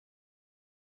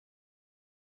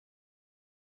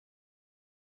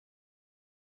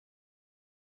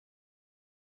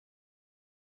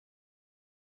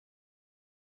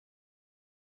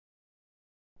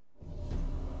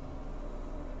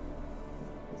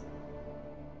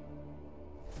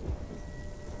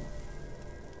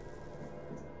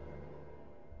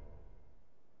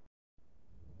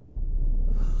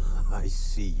I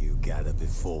see you gather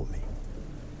before me.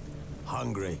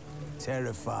 Hungry,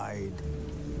 terrified,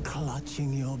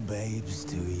 clutching your babes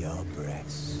to your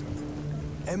breast.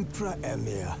 Emperor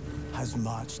Emir has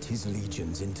marched his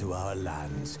legions into our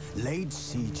lands, laid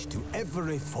siege to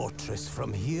every fortress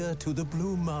from here to the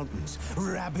Blue Mountains.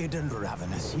 Rabid and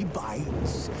ravenous, he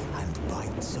bites and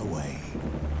bites away.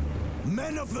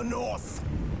 Men of the North,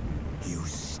 you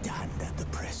stand at the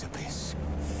precipice.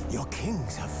 Your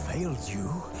kings have failed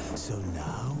you, so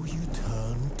now you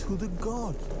turn to the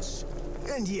gods.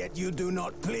 And yet you do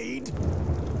not plead.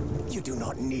 You do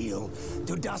not kneel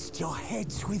to dust your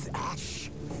heads with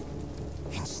ash.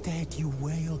 Instead you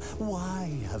wail, why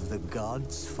have the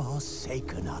gods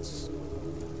forsaken us?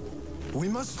 We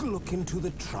must look into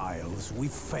the trials we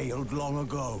failed long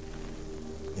ago.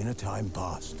 In a time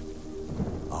past,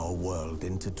 our world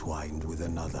intertwined with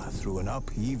another through an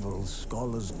upheaval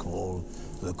scholars call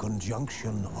the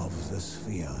conjunction of the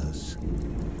spheres.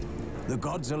 The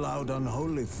gods allowed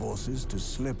unholy forces to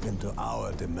slip into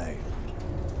our domain.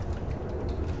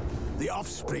 The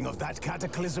offspring of that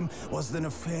cataclysm was the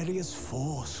nefarious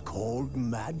force called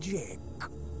magic.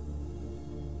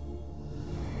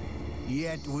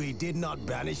 Yet we did not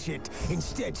banish it,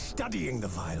 instead studying the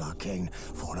vile arcane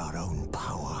for our own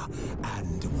power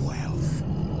and wealth.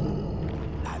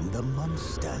 And the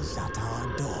monsters at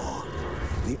our door,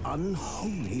 the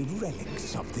unholy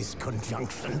relics of this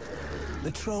conjunction.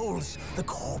 The trolls, the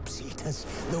corpse-eaters,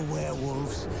 the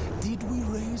werewolves. Did we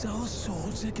raise our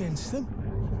swords against them?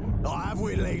 Or have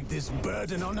we laid this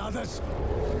burden on others?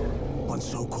 On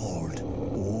so-called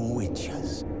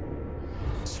witches.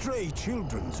 Stray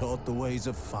children taught the ways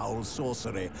of foul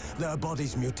sorcery, their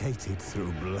bodies mutated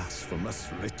through blasphemous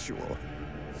ritual.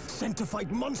 Sent to fight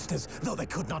monsters, though they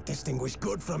could not distinguish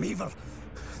good from evil.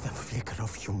 The flicker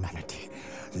of humanity,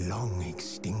 long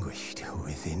extinguished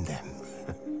within them.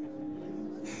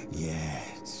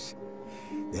 Yes,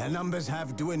 their numbers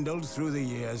have dwindled through the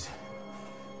years,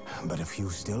 but a few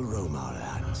still roam our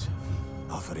lands,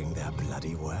 offering their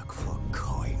bloody work for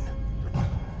coin.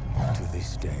 To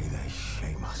this day, they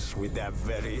shame us with their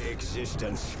very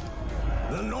existence.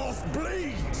 The North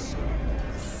bleeds,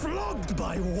 flogged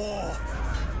by war.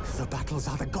 The battles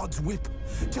are the gods' whip,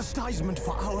 chastisement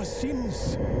for our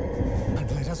sins.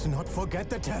 And let us not forget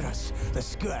the terrors, the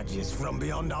scourges from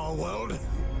beyond our world.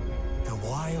 The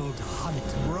wild hunt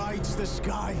rides the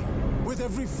sky with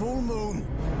every full moon.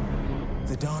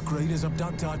 The Dark Raiders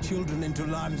abduct our children into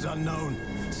lands unknown.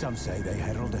 Some say they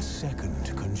herald a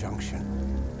second conjunction.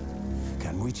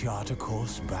 Can we chart a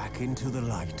course back into the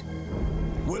light?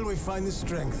 Will we find the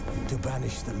strength to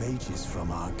banish the mages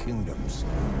from our kingdoms?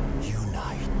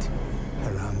 Unite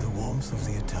around the warmth of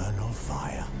the eternal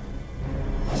fire.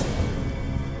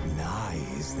 Nigh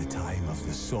is the time of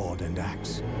the sword and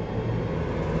axe.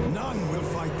 None will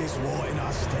fight this war in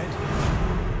our stead.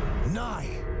 Nigh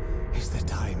is the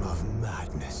time of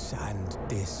madness and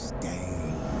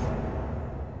disdain.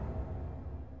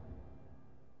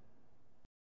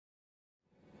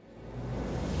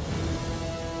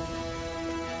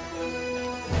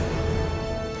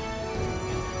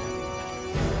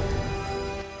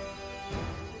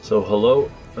 So hello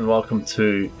and welcome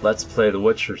to Let's Play The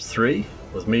Witcher 3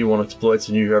 with me, One Exploits,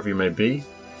 and you, whoever you may be.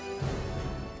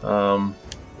 The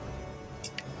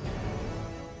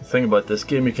thing about this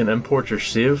game, you can import your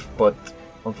save, but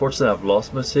unfortunately I've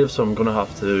lost my save, so I'm gonna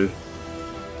have to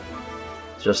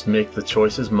just make the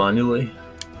choices manually.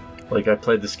 Like, I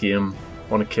played this game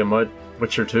when it came out,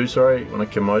 Witcher 2, sorry, when it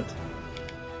came out.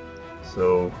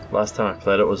 So last time I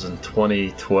played it was in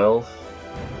 2012.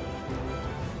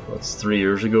 That's 3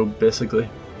 years ago, basically.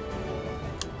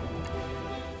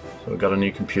 So I got a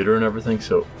new computer and everything,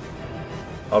 so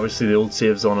obviously the old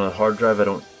saves on a hard drive I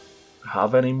don't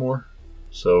have anymore.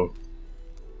 So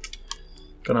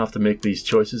gonna have to make these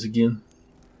choices again.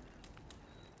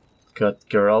 Got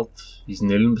Geralt, he's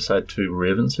kneeling beside two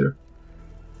ravens here.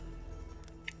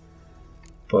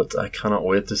 But I cannot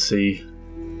wait to see.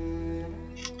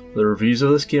 The reviews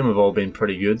of this game have all been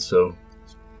pretty good, so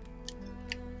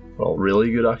well,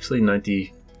 really good actually,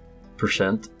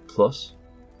 90% plus.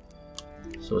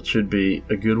 So it should be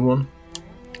a good one.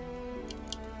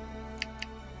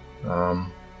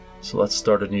 So let's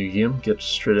start a new game, get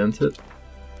straight into it.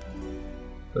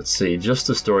 Let's see, just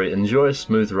the story. Enjoy a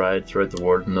smooth ride throughout the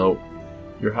world. No,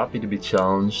 you're happy to be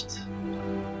challenged.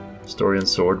 Story and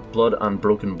sword, blood and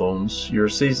broken bones. You're a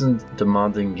seasoned,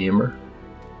 demanding gamer.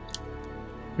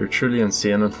 You're truly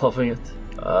insane and loving it.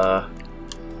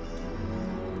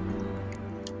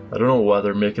 I don't know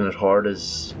whether making it hard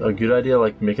is a good idea,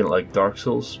 like making it like Dark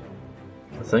Souls.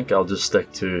 I think I'll just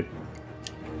stick to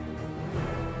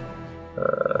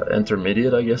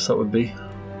intermediate, I guess that would be.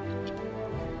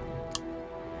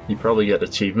 You probably get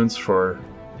achievements for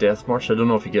Death March. I don't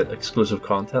know if you get exclusive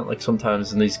content, like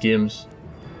sometimes in these games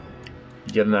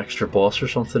you get an extra boss or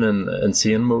something in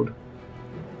Insane mode.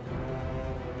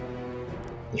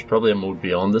 There's probably a mode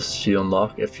beyond this you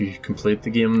unlock if you complete the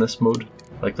game in this mode.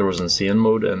 Like there was Insane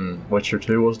mode in Witcher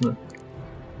 2, wasn't it?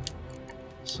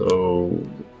 So...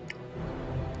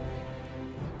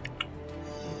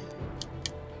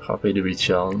 happy to be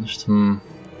challenged.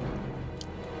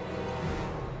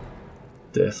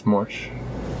 Death March.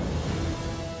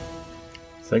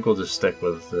 I think we'll just stick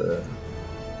with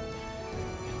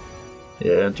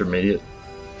yeah, intermediate.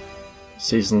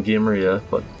 Seasoned gamer, yeah,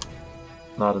 but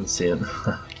not insane.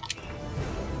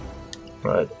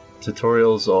 Right,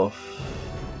 tutorials off.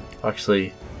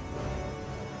 Actually,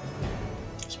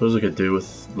 I suppose I could do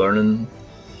with learning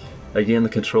again the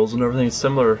controls and everything. It's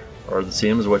similar or the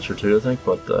same as Witcher 2, I think,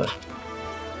 but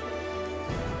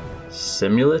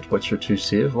simulate Witcher 2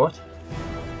 save. What?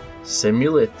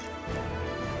 Simulate.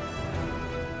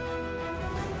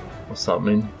 What's that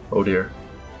mean? Oh dear.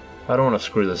 I don't want to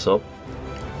screw this up.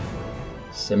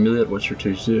 Simulate Witcher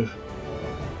 2 save.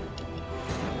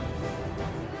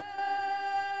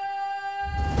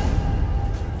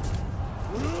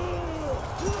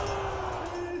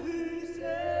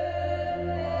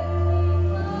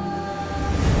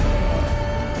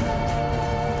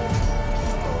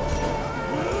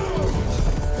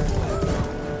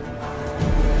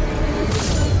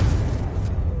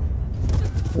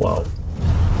 Wow.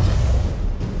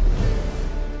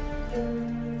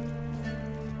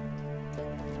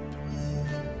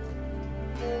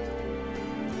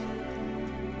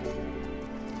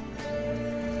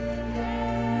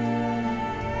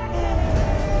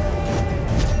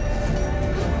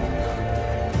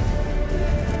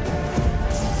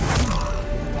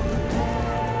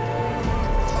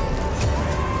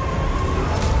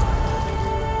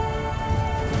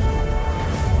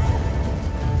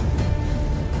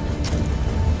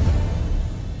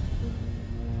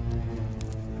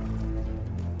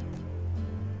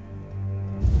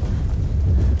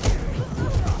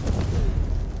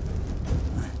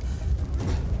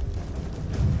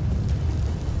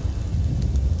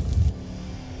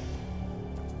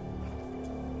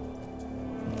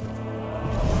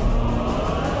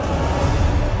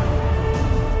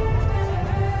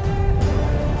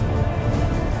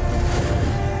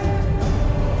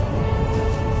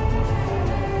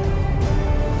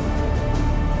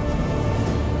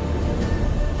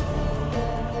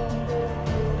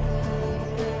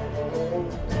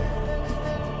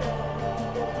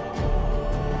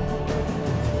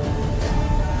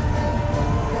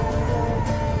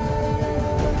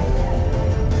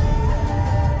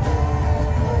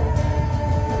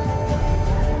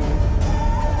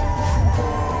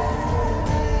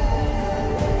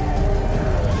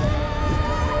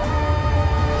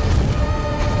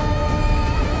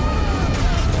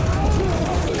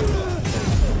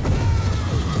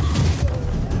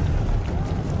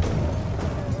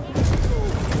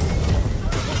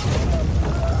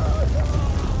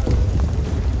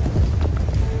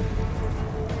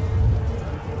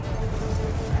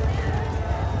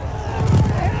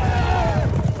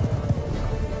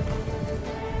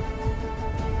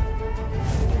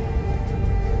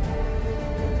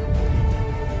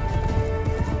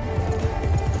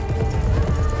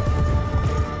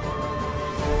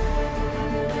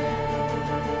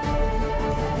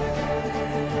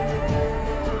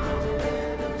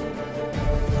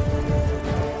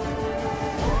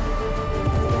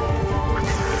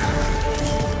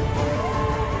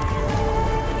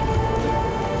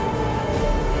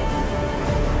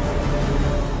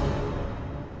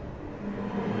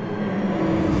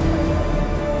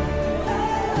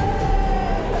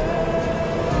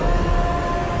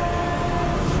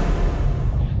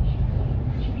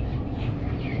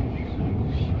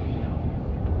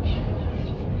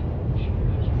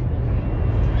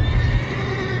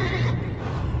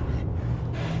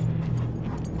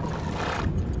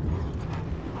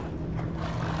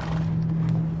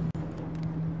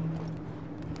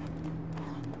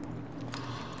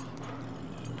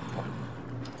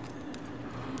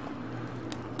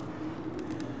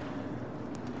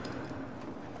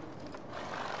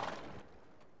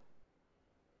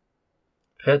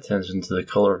 Pay attention to the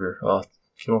colour of your... Oh, it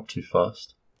came up too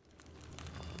fast.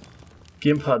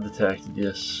 Gamepad detected,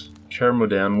 yes.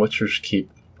 Kermodan, Witcher's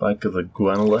Keep, Bank of the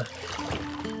Guanele.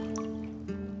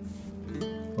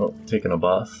 Oh, taking a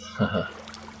bath. Haha.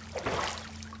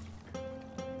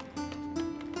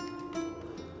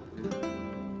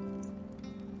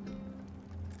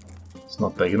 It's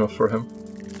not big enough for him.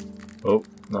 Oh,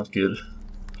 Not good.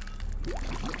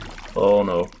 Oh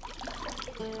no.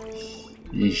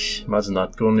 Yeesh, imagine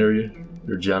that going near you.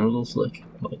 Your genitals, like,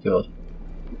 oh my god.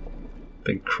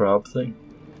 Big crab thing.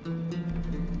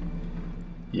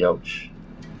 Youch.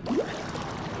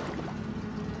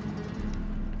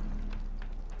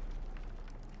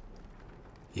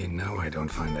 You know I don't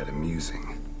find that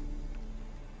amusing.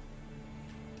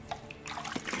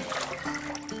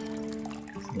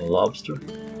 A lobster.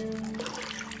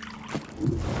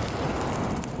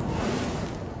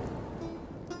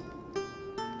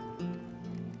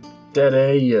 Dead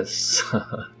A, yes.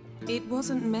 It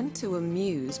wasn't meant to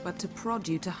amuse, but to prod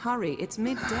you to hurry. It's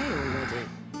midday already.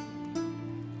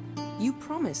 You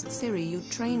promised Ciri you'd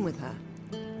train with her.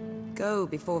 Go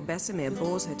before Vesemir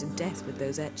bores her to death with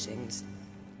those etchings.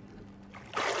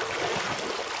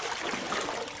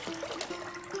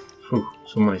 Whew,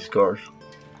 so many scars.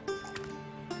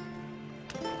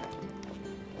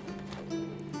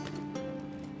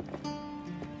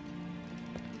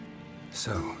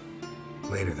 So,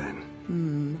 later then.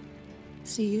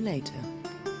 See you later.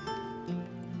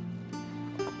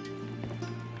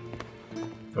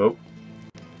 Oh.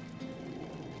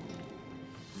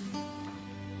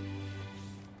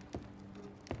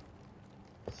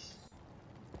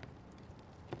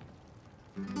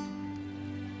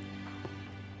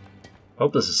 I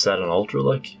hope this is set on ultra,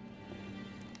 like.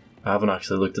 I haven't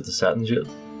actually looked at the settings yet.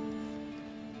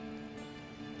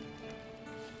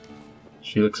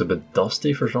 She looks a bit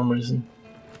dusty for some reason.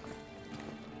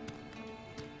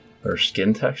 Her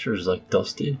skin texture is like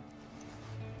dusty.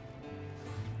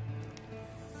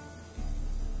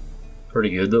 Pretty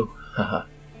good though, haha.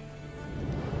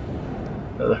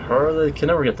 The hair, they can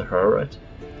never get the hair right.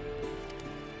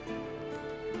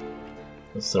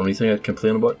 That's the only thing I'd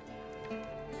complain about.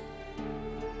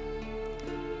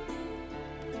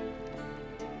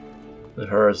 The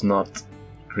hair is not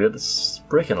great, it's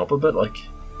breaking up a bit, like.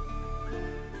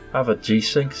 I have a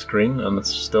G-Sync screen and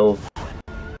it's still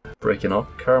breaking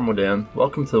up. Karamodan,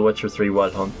 welcome to The Witcher 3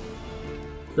 Wild Hunt.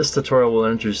 This tutorial will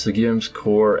introduce the game's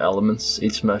core elements.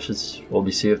 Each message will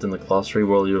be saved in the glossary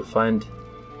where you'll find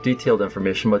detailed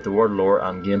information about the world lore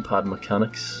and gamepad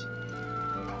mechanics.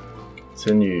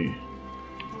 Continue.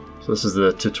 So this is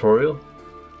the tutorial.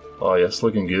 Oh yes,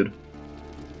 looking good.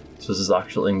 So this is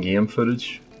actual in-game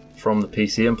footage from the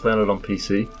PC. I'm playing it on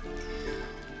PC.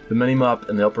 The minimap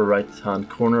in the upper right hand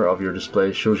corner of your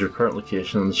display shows your current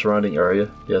location and the surrounding area.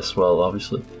 Yes, well,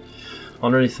 obviously.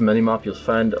 Underneath the minimap you'll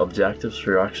find objectives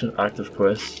for your active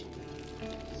quests.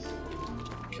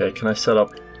 Okay, can I set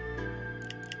up...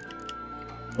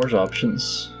 Where's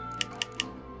options?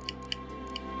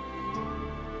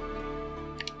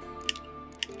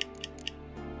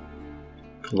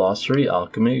 Glossary,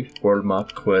 alchemy, world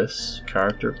map, quests,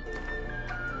 character.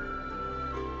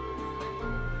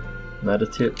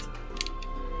 Meditate.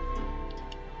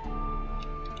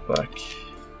 Back.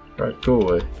 Right, go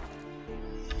away.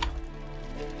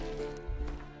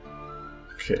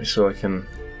 Okay, so I can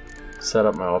set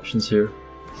up my options here.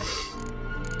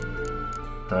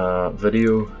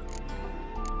 Video.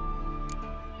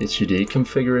 HUD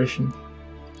configuration.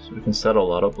 So we can set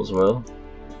all that up as well.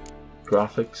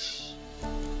 Graphics.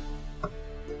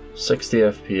 60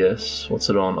 FPS. What's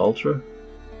it on? Ultra?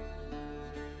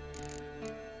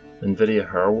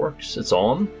 NVIDIA Hairworks, it's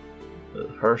on. The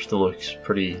hair still looks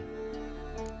pretty,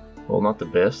 well, not the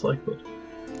best, like, but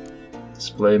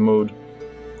display mode,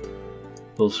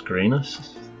 full screen.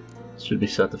 Should be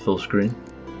set to full screen.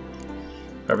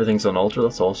 Everything's on ultra.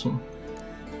 That's awesome.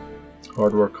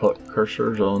 Hardware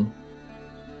cursors on.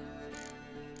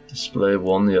 Display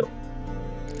 1, yep.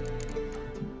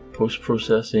 Post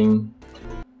processing.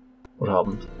 What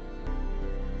happened?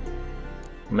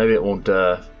 Maybe it won't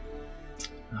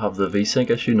have the VSync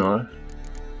issue now.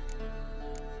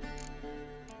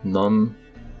 None.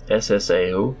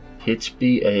 SSAO.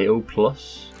 HBAO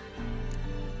plus.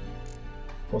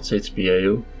 What's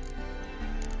HBAO?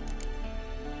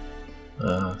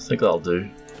 I think that'll do.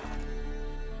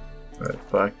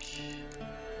 Right, back.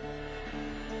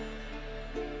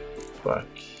 Back.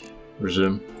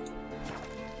 Resume.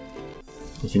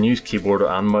 You can use keyboard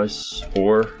and mouse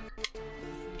or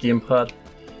gamepad.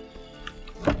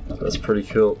 That's pretty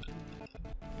cool.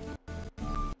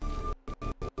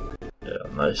 Yeah,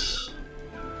 nice.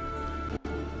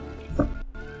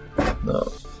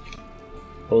 No.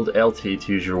 Hold LT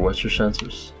to use your Witcher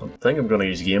sensors. I think I'm going to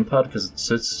use gamepad because it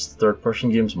suits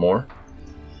third-person games more.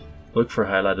 Look for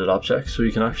highlighted objects, so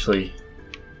you can actually...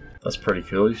 That's pretty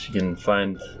cool. You can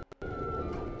find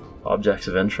objects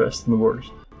of interest in the world.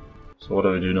 So what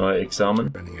do we do now?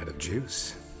 Examine. Running out of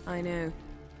juice. I know.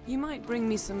 You might bring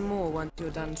me some more once you're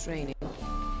done training.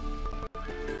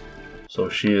 So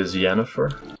she is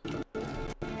Yennefer.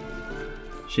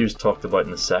 She was talked about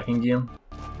in the second game.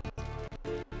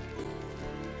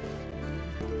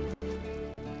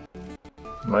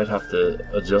 Might have to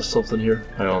adjust something here.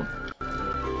 Hang on.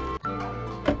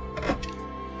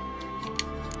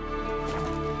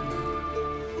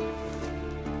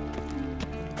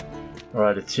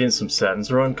 Alright, I changed some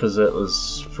settings around because it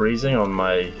was freezing on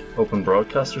my open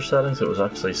broadcaster settings. It was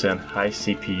actually saying high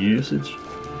CPU usage.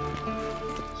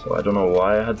 So I don't know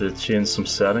why I had to change some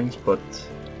settings, but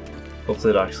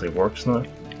hopefully it actually works now.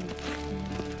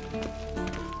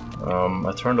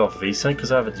 I turned off VSync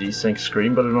because I have a G-Sync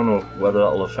screen, but I don't know whether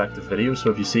that will affect the video. So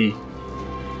if you see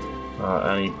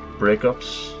any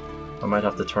breakups, I might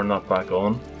have to turn that back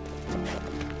on.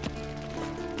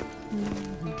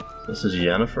 This is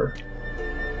Yennefer.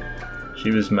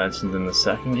 She was mentioned in the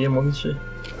second game, wasn't she?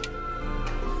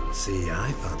 See,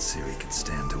 I thought Ciri could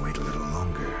stand to wait a little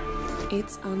longer.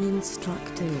 It's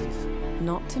uninstructive,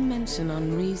 not to mention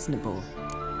unreasonable.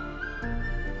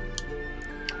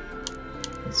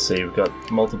 Let's see, we've got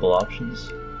multiple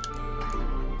options.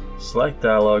 Select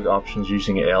dialogue options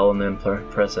using L and then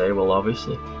press A. Well,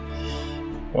 obviously.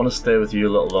 Want to stay with you a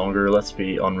little longer, let's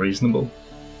be unreasonable.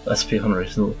 Let's be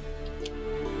unreasonable.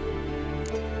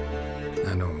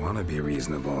 I don't want to be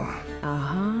reasonable.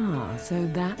 Aha, so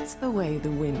that's the way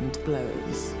the wind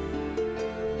blows.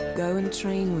 Go and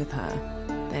train with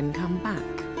her, then come back.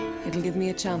 It'll give me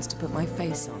a chance to put my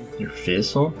face on. Your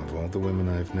face on? Of all the women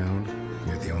I've known,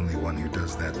 you're the only one who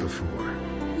does that before.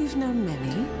 You've known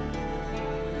many.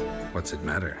 What's it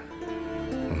matter?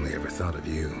 Only ever thought of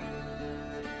you.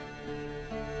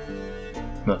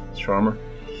 No, Charmer.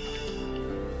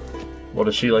 What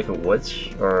is she, like a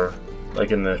witch? Or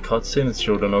like in the cutscene it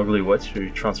showed an ugly witch who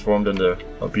transformed into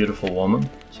a beautiful woman.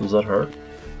 So is that her?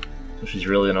 So she's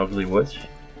really an ugly witch?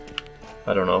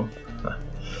 I don't know.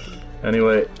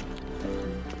 Anyway,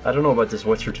 I don't know about this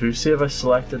Witcher 2 save. I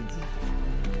selected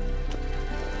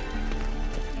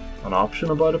an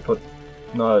option about it, but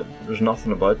no, there's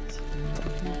nothing about it.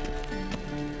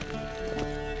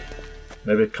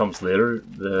 Maybe it comes later,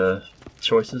 the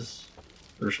choices.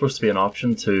 There's supposed to be an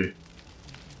option to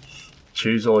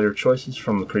choose all your choices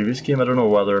from the previous game. I don't know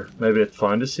whether maybe it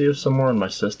found a save somewhere in my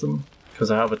system, because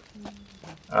I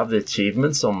have the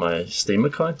achievements on my Steam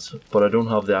account, but I don't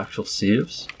have the actual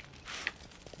saves.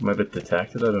 Maybe it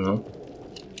detected, I don't know.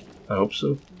 I hope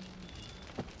so.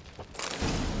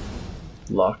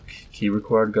 Lock, key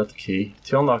required, got the key.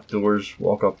 To unlock doors,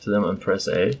 walk up to them and press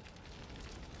A.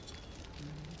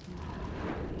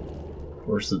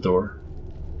 Where's the door?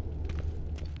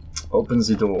 Opens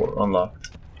the door, unlocked.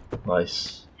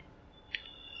 Nice.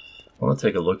 I want to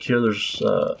take a look here. There's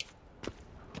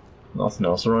nothing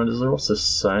else around, is there? What's this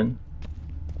sign?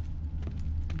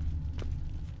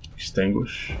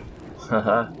 Extinguish.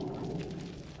 Haha.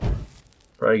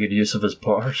 Very good use of his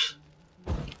powers.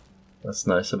 That's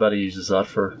nice. I bet he uses that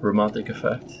for romantic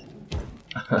effect.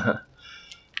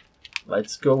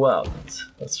 Lights go out.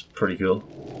 That's pretty cool.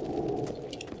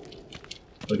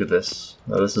 Look at this.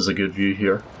 Now this is a good view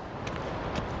here.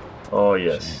 Oh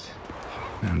yes.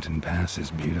 Shit. Mountain Pass is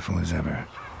beautiful as ever.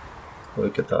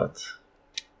 Look at that.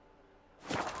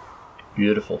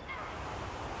 Beautiful.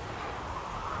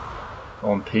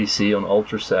 On PC on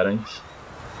ultra settings.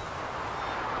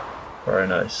 Very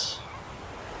nice.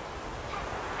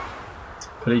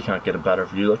 Pity you can't get a better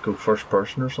view. Let's go first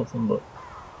person or something, but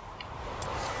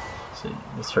see,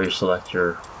 that's how you select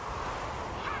your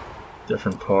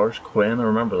different powers. Quinn, I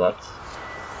remember that.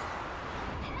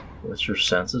 What's your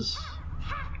senses?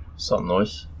 What's that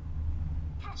noise?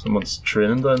 Someone's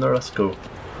training down there. Let's go.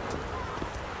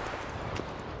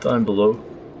 Down below.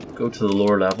 Go to the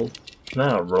lower level. Can I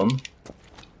not run?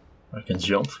 I can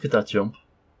jump. Look at that jump.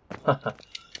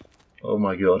 Oh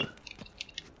my god.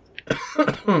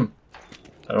 I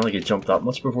don't think I jumped that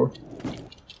much before.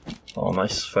 Oh,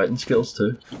 nice fighting skills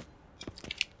too.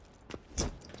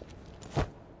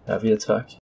 Heavy attack.